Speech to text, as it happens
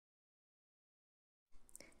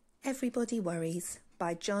Everybody Worries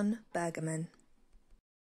by Burgerman.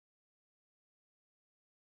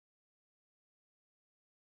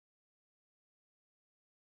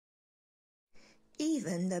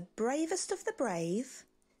 Even the bravest of the brave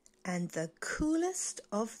and the coolest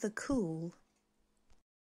of the cool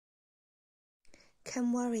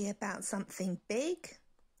can worry about something big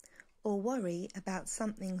or worry about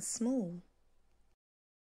something small.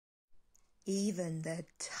 Even the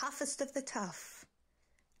toughest of the tough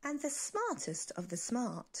and the smartest of the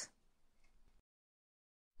smart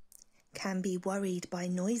can be worried by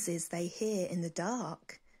noises they hear in the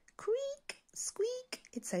dark. Creak, squeak,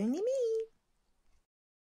 it's only me.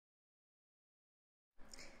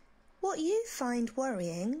 What you find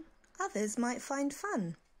worrying, others might find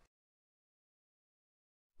fun.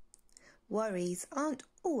 Worries aren't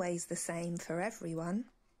always the same for everyone.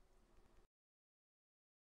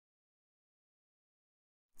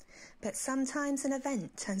 But sometimes an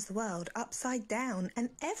event turns the world upside down and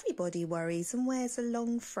everybody worries and wears a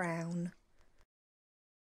long frown.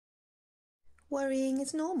 Worrying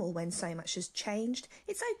is normal when so much has changed.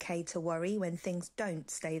 It's okay to worry when things don't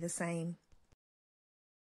stay the same.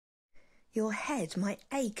 Your head might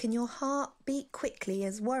ache and your heart beat quickly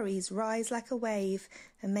as worries rise like a wave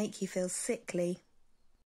and make you feel sickly.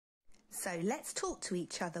 So let's talk to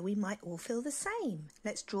each other, we might all feel the same.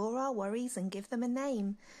 Let's draw our worries and give them a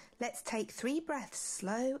name. Let's take 3 breaths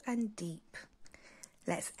slow and deep.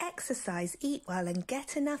 Let's exercise, eat well and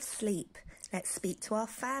get enough sleep. Let's speak to our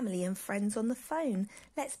family and friends on the phone.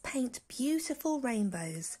 Let's paint beautiful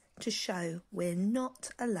rainbows to show we're not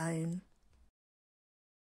alone.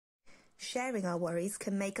 Sharing our worries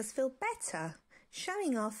can make us feel better.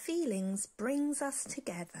 Showing our feelings brings us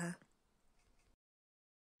together.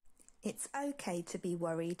 It's okay to be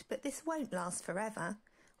worried, but this won't last forever.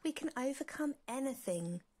 We can overcome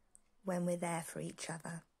anything when we're there for each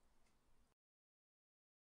other.